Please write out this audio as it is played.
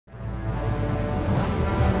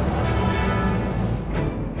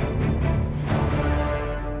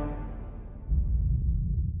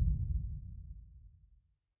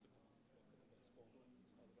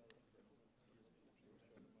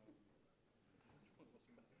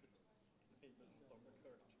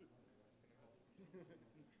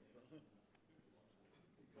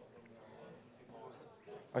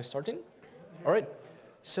Are you starting? All right.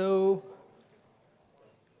 So,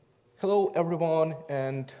 hello everyone,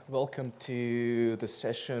 and welcome to the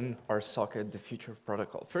session RSocket, the future of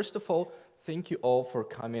protocol. First of all, thank you all for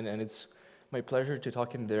coming, and it's my pleasure to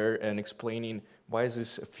talk in there and explaining why is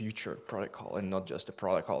this a future protocol and not just a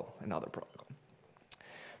protocol, another protocol.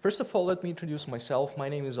 First of all, let me introduce myself. My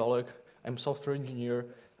name is Oleh. I'm a software engineer.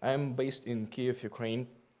 I'm based in Kyiv, Ukraine,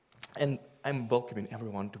 and I'm welcoming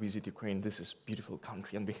everyone to visit Ukraine. This is a beautiful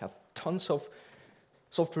country, and we have tons of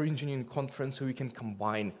software engineering conference so we can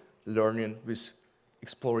combine learning with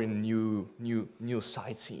exploring new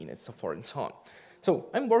sightseeing and so forth and so on. So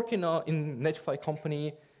I'm working in Netlify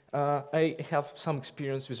company. I have some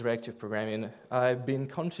experience with reactive programming. I've been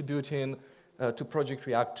contributing to Project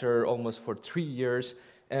Reactor almost for 3 years,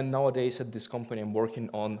 and nowadays at this company I'm working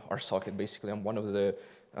on RSocket. Basically, I'm one of the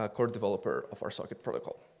core developer of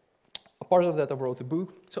RSocket-protocol. A part of that, I wrote a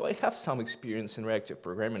book, so I have some experience in reactive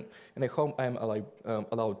programming, and I hope I'm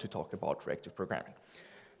allowed to talk about reactive programming.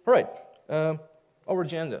 All right, our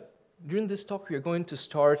agenda. During this talk, we are going to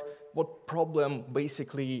start what problem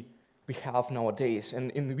basically we have nowadays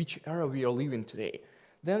and in which era we are living today.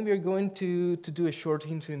 Then we are going to do a short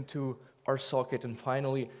intro into RSocket, and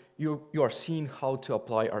finally, you are seeing how to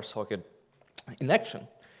apply RSocket in action.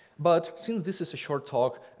 But since this is a short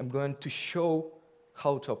talk, I'm going to show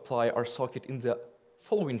how to apply RSocket in the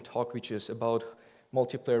following talk, which is about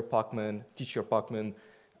multiplayer Pacman, teacher Pacman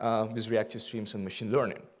with reactive streams and machine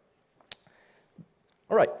learning.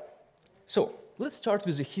 All right, so let's start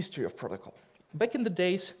with the history of protocol. Back in the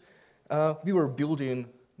days, we were building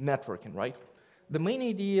networking, right? The main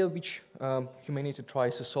idea which humanity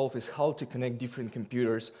tries to solve is how to connect different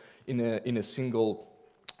computers in a single,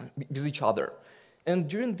 with each other. And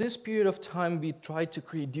during this period of time, we tried to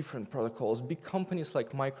create different protocols. Big companies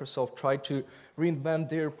like Microsoft tried to reinvent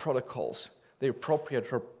their protocols, their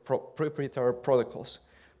proprietary protocols.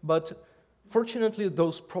 But fortunately,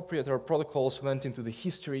 those proprietary protocols went into the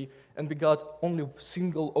history, and we got only a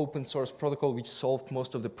single open source protocol which solved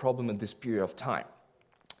most of the problem at this period of time.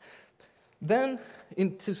 Then,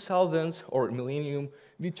 in 2000s or millennium,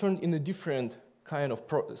 we turned in a different kind of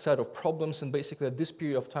set of problems, and basically at this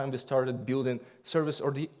period of time we started building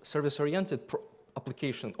service-oriented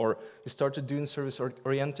application, or we started doing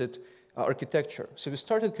service-oriented architecture. So we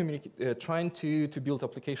started trying to build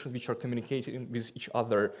applications which are communicating with each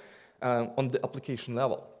other on the application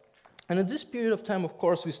level. And at this period of time, of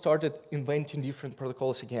course, we started inventing different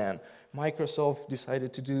protocols again. Microsoft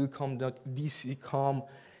decided to do DC-COM,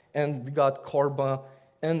 and we got Corba.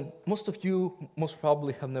 And most of you most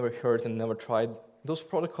probably have never heard and never tried those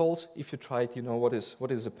protocols. If you tried, you know what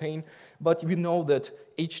is a pain. But we know that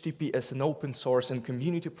HTTP as an open source and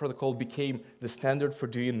community protocol became the standard for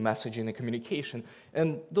doing messaging and communication.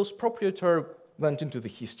 And those proprietary went into the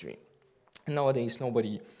history. And nowadays,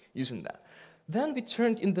 nobody using that. Then we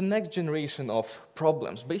turned in the next generation of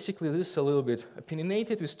problems. Basically, this is a little bit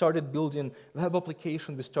opinionated. We started building web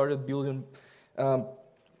application. We started building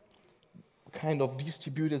kind of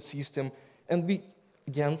distributed system, and we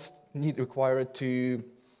again required to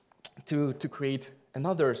create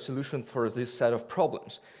another solution for this set of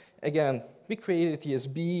problems. Again, we created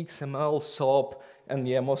ESB, XML, SOAP, and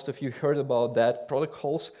yeah, most of you heard about that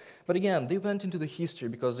protocols. But again, they went into the history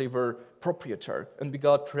because they were proprietary, and we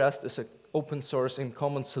got REST as an open source and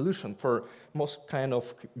common solution for most kind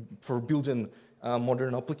of for building a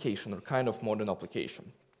modern application or kind of modern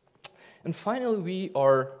application. And finally, we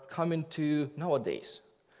are coming to nowadays.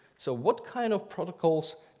 So what kind of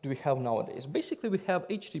protocols do we have nowadays? Basically, we have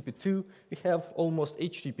HTTP2, we have almost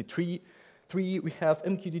HTTP3, we have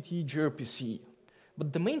MQTT, gRPC.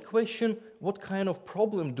 But the main question, what kind of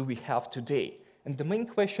problem do we have today? And the main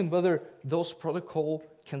question, whether those protocols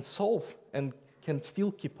can solve and can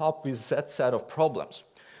still keep up with that set of problems.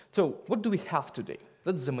 So what do we have today?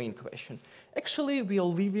 That's the main question. Actually, we are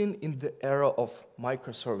living in the era of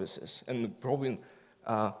microservices and the growing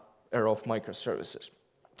era of microservices.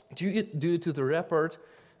 Due to the report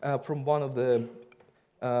from one of the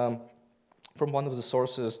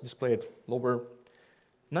sources displayed lower,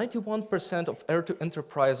 91% of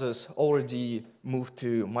enterprises already moved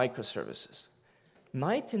to microservices.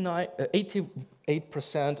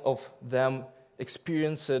 88% of them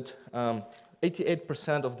experienced it.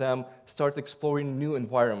 88% of them started exploring new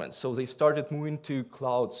environments. So they started moving to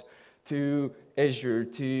clouds, to Azure,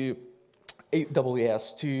 to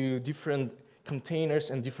AWS, to different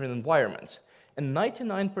containers and different environments. And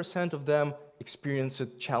 99% of them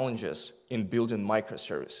experienced challenges in building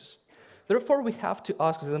microservices. Therefore, we have to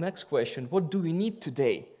ask the next question, what do we need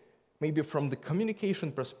today? Maybe from the communication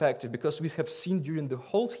perspective, because we have seen during the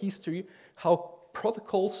whole history how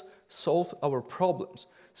protocols solve our problems.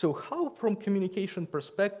 So how, from communication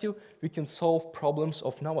perspective, we can solve problems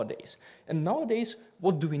of nowadays? And nowadays,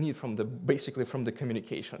 what do we need basically from the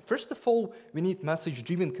communication? First of all, we need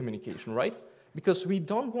message-driven communication, right? Because we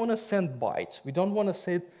don't want to send bytes. We don't want to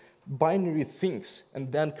send binary things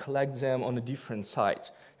and then collect them on the different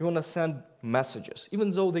sites. We want to send messages.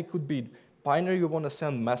 Even though they could be binary, we want to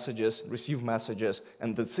send messages, receive messages,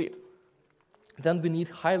 and that's it. Then we need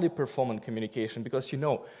highly performant communication because,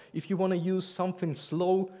 if you want to use something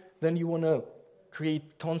slow, then you want to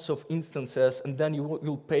create tons of instances, and then you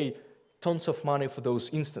will pay tons of money for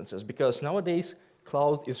those instances because nowadays,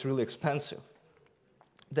 cloud is really expensive.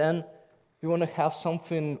 Then we want to have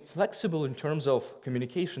something flexible in terms of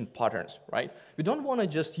communication patterns, right? We don't want to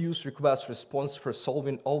just use request response for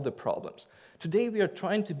solving all the problems. Today, we are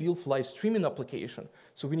trying to build live streaming application,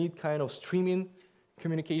 so we need kind of streaming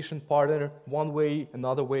communication pattern, one way,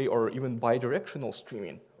 another way, or even bidirectional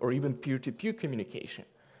streaming, or even peer-to-peer communication.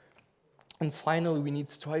 And finally, we need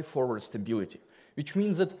strive-forward stability, which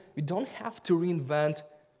means that we don't have to reinvent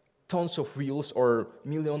tons of wheels or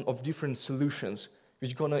millions of different solutions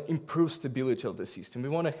which are going to improve stability of the system. We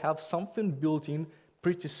want to have something built in,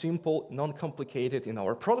 pretty simple, non-complicated in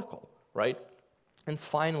our protocol, right? And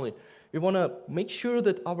finally, we want to make sure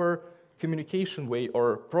that our communication way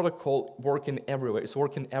or protocol working everywhere. It's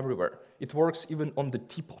working everywhere. It works even on the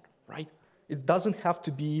teapot, right? It doesn't have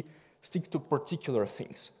to stick to particular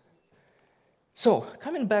things. So,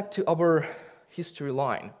 coming back to our history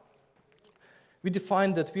line, we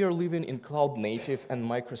defined that we are living in cloud native and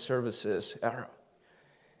microservices era.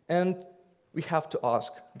 And we have to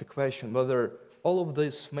ask the question whether all of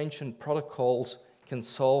these mentioned protocols can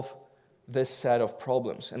solve this set of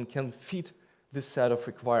problems and can fit this set of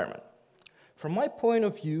requirements. From my point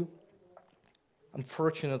of view,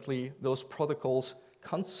 unfortunately, those protocols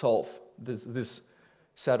can't solve this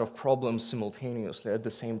set of problems simultaneously at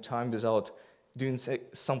the same time without doing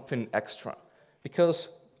something extra, because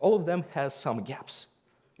all of them has some gaps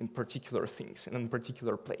in particular things and in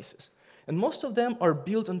particular places. And most of them are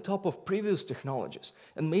built on top of previous technologies,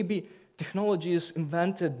 and maybe technologies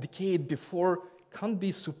invented a decade before can't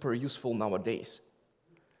be super useful nowadays.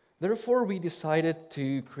 Therefore, we decided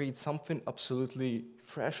to create something absolutely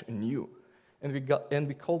fresh and new, and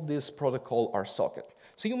we called this protocol RSocket.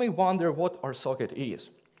 So you may wonder what RSocket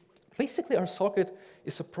is. Basically, RSocket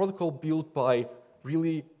is a protocol built by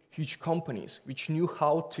really huge companies which knew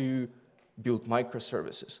how to build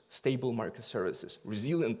microservices, stable microservices,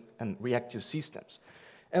 resilient and reactive systems.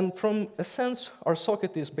 And from a sense,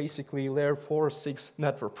 RSocket is basically layer 4/6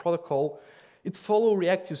 network protocol. It follows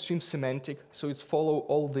reactive stream semantic, so it follows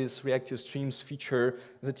all these reactive streams feature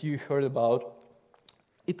that you heard about.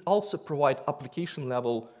 It also provides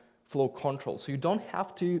application-level flow control, so you don't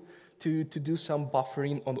have to do some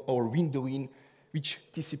buffering or windowing, which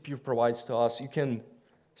TCP provides to us. You can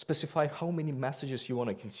specify how many messages you want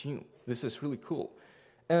to consume. This is really cool.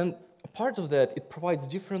 And a part of that, it provides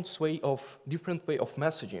different way of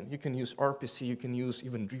messaging. You can use RPC, you can use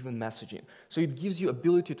event-driven messaging. So it gives you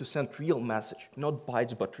ability to send real message, not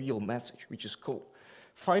bytes, but real message, which is cool.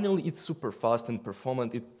 Finally, it's super fast and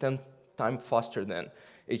performant. It's 10 times faster than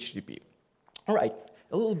HTTP. All right,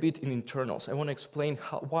 a little bit in internals. I want to explain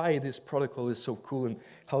why this protocol is so cool and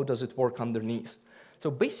how does it work underneath. So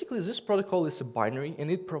basically, this protocol is a binary, and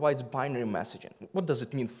it provides binary messaging. What does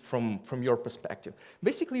it mean from your perspective?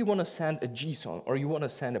 Basically, you want to send a JSON, or you want to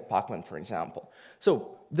send a Pacman, for example.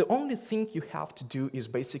 So the only thing you have to do is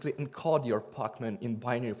basically encode your Pacman in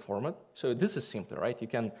binary format. So this is simple, right? You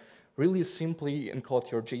can really simply encode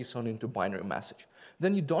your JSON into binary message.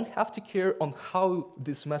 Then you don't have to care on how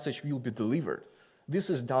this message will be delivered. This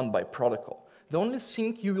is done by protocol. The only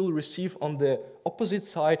thing you will receive on the opposite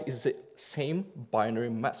side is the same binary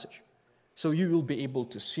message. So you will be able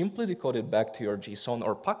to simply decode it back to your JSON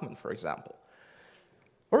or Pacman, for example.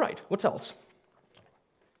 All right, what else?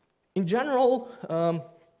 In general,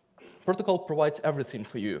 protocol provides everything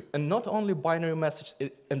for you, and not only binary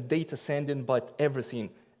message and data sending, but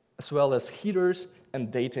everything, as well as headers and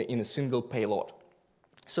data in a single payload.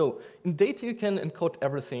 So in data, you can encode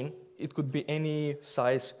everything. It could be any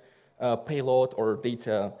size payload or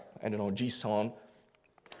data, I don't know, JSON.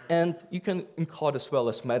 And you can encode as well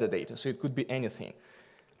as metadata, so it could be anything.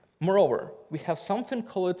 Moreover, we have something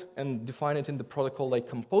called and define it in the protocol like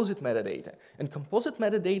composite metadata. And composite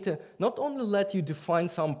metadata not only let you define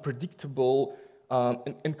some predictable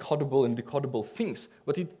encodable and decodable things,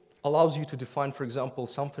 but it allows you to define, for example,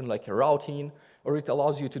 something like a routing, or it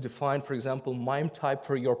allows you to define, for example, MIME type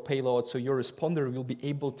for your payload, so your responder will be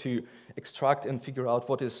able to extract and figure out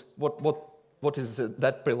what is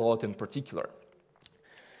that payload in particular.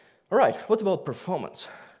 All right, what about performance?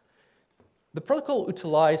 The protocol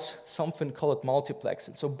utilizes something called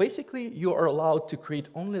multiplexing. So basically, you are allowed to create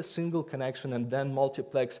only a single connection and then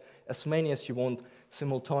multiplex as many as you want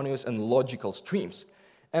simultaneous and logical streams.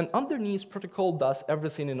 And underneath, protocol does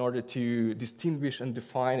everything in order to distinguish and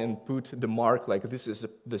define and put the mark, like this is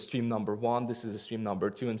the stream number 1, this is the stream number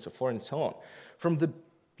 2, and so forth and so on. From the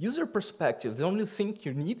user perspective, the only thing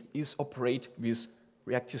you need is operate with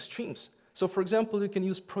reactive streams. So for example, you can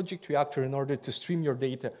use Project Reactor in order to stream your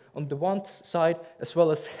data on the one side, as well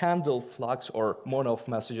as handle flux or mono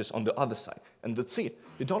messages on the other side. And that's it.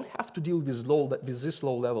 You don't have to deal with this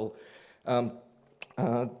low-level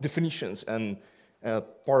definitions and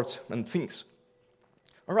parts and things.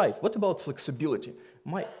 All right, what about flexibility?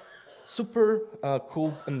 My super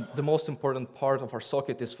cool and the most important part of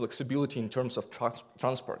RSocket is flexibility in terms of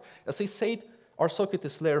transport. As I said, RSocket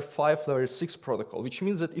is layer 5, layer 6 protocol, which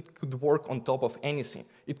means that it could work on top of anything.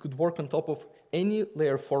 It could work on top of any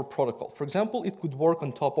layer 4 protocol. For example, it could work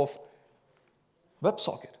on top of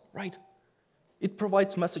WebSocket, right? It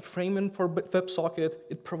provides message framing for WebSocket,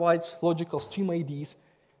 it provides logical stream IDs,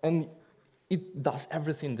 and it does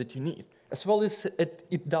everything that you need. As well as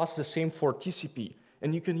it does the same for TCP,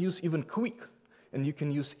 and you can use even Quick, and you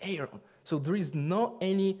can use Aeron. So there is no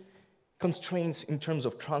any constraints in terms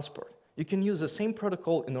of transport. You can use the same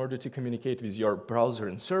protocol in order to communicate with your browser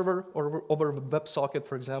and server, or over WebSocket,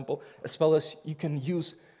 for example, as well as you can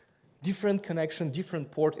use different connection,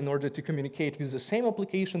 different port in order to communicate with the same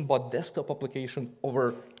application, but desktop application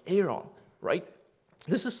over Aeron, right?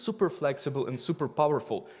 This is super flexible and super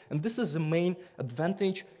powerful, and this is the main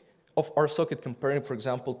advantage of RSocket comparing, for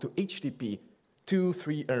example, to HTTP 2,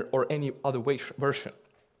 3, or any other version.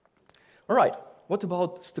 All right, what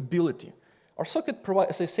about stability? RSocket provides,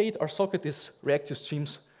 as I said, RSocket is reactive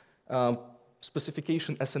streams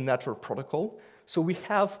specification as a network protocol. So we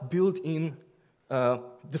have built-in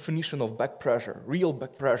definition of back pressure, real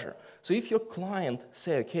back pressure. So if your client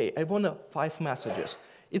say, okay, I want 5 messages,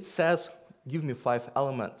 it says, give me 5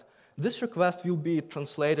 elements. This request will be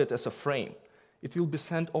translated as a frame. It will be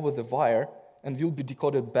sent over the wire and will be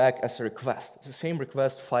decoded back as a request. It's the same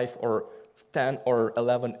request, 5 or 10 or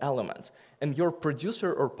 11 elements. And your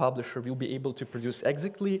producer or publisher will be able to produce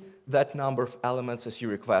exactly that number of elements as you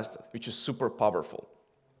requested, which is super powerful.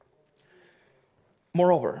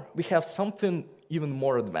 Moreover, we have something even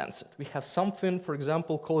more advanced. We have something, for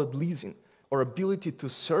example, called leasing, or ability to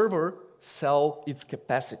server sell its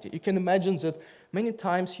capacity. You can imagine that many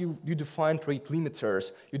times you define rate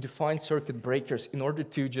limiters, you define circuit breakers in order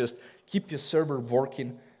to just keep your server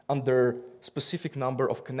working under specific number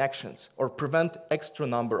of connections or prevent extra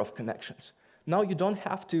number of connections. Now you don't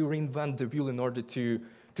have to reinvent the wheel in order to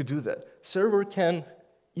do that. Server can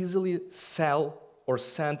easily sell or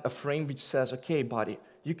send a frame which says, okay, buddy,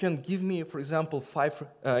 you can give me, for example,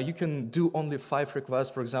 you can do only 5 requests,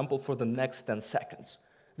 for example, for the next 10 seconds.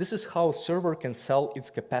 This is how server can sell its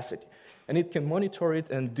capacity. And it can monitor it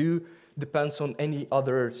and depends on any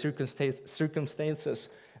other circumstances,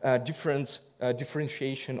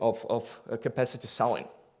 differentiation of capacity selling.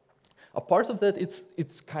 A part of that,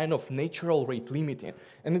 it's kind of natural rate limiting,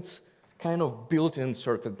 and it's kind of built-in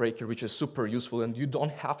circuit breaker, which is super useful, and you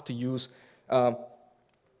don't have to use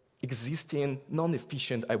existing,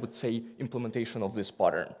 non-efficient, I would say, implementation of this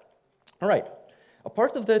pattern. All right. A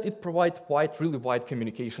part of that, it provides really wide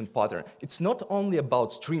communication pattern. It's not only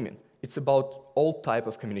about streaming, it's about all type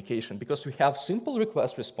of communication, because we have simple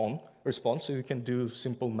request response, so you can do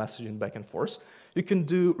simple messaging back and forth. You can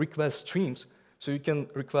do request streams, so you can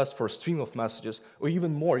request for a stream of messages, or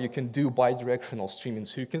even more, you can do bidirectional streaming,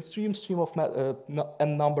 so you can stream of a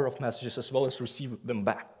number of messages as well as receive them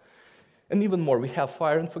back. And even more, we have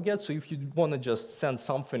fire and forget, so if you want to just send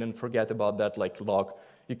something and forget about that, like log,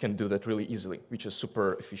 you can do that really easily, which is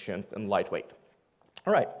super efficient and lightweight.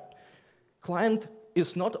 All right, client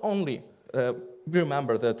is not only,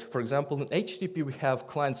 remember that, for example, in HTTP, we have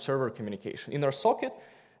client-server communication. In RSocket,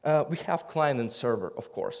 we have client and server,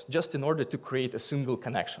 of course, just in order to create a single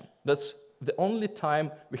connection. That's the only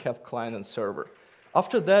time we have client and server.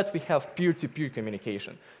 After that, we have peer-to-peer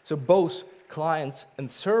communication. So both clients and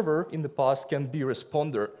server in the past can be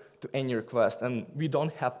responder to any request, and we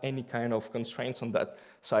don't have any kind of constraints on that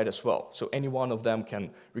side as well. So any one of them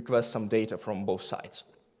can request some data from both sides.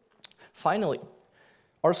 Finally,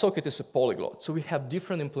 RSocket is a polyglot, so we have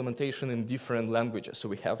different implementation in different languages. So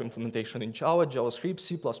we have implementation in Java, JavaScript,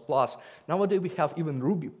 C++. Nowadays we have even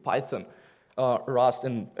Ruby, Python, Rust,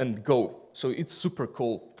 and Go. So it's super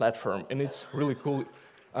cool platform, and it's really cool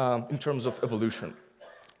in terms of evolution.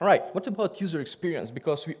 All right, what about user experience?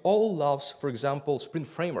 Because we all love, for example, Spring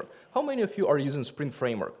Framework. How many of you are using Spring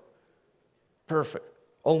Framework? Perfect.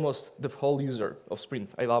 Almost the whole user of Spring.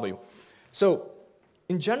 I love you. So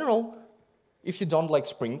in general, if you don't like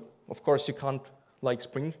Spring, of course you can't like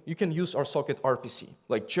Spring, you can use RSocket RPC,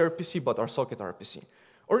 like gRPC, but RSocket RPC.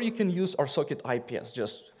 Or you can use RSocket IPS,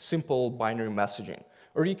 just simple binary messaging.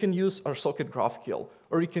 Or you can use RSocket GraphQL.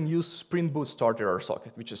 Or you can use Spring Boot Starter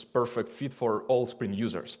RSocket, which is perfect fit for all Spring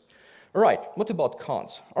users. All right, what about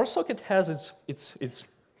cons? RSocket has its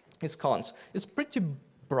cons. It's pretty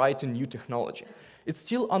bright and new technology. It's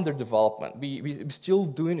still under development. We're still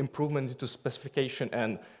doing improvement into specification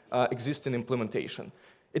and existing implementation.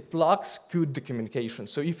 It lacks good documentation.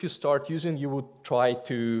 So if you start using, you would try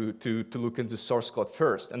to look into source code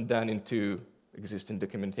first and then into existing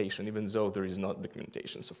documentation, even though there is not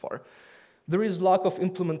documentation so far. There is lack of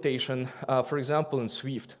implementation. For example, in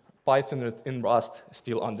Swift, Python and Rust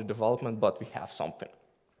still under development, but we have something.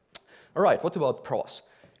 All right, what about pros?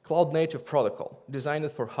 Cloud-native protocol, designed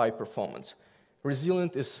for high performance.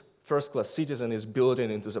 Resilient is first-class citizen is built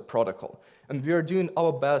into the protocol. And we are doing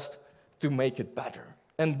our best to make it better.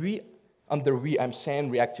 And I'm saying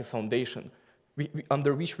Reactive Foundation,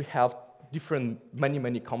 under which we have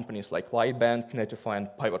many companies like Lightband, Netify, and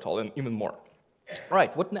Pivotal, and even more. All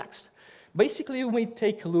right, what next? Basically, we may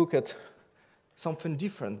take a look at something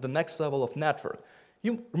different, the next level of network.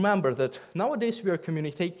 You remember that nowadays we are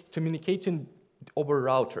communicating over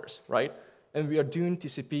routers, right? And we are doing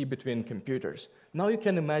TCP between computers. Now you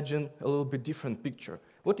can imagine a little bit different picture.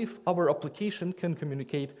 What if our application can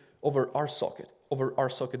communicate over RSocket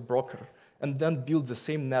broker, and then build the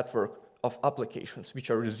same network of applications which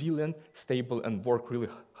are resilient, stable, and work really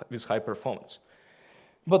with high performance?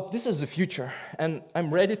 But this is the future, and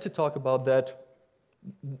I'm ready to talk about that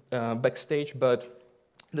backstage, but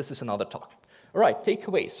this is another talk. All right,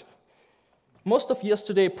 takeaways. Most of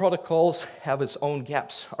yesterday's protocols have its own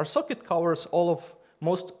gaps. RSocket covers all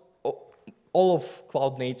of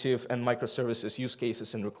cloud-native and microservices use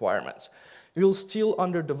cases and requirements. We're still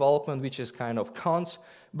under development, which is kind of cons,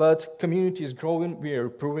 but community is growing, we are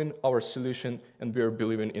improving our solution, and we are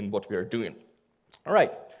believing in what we are doing. All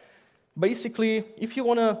right, basically, if you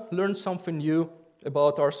want to learn something new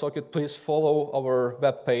about RSocket, please follow our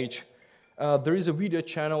webpage. There is a video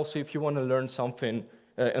channel, so if you want to learn something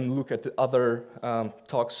and look at the other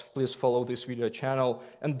talks, please follow this video channel.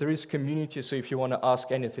 And there is community, so if you want to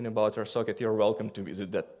ask anything about RSocket, you're welcome to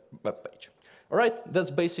visit that webpage. All right,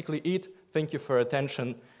 that's basically it. Thank you for your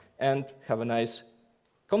attention, and have a nice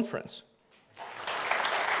conference.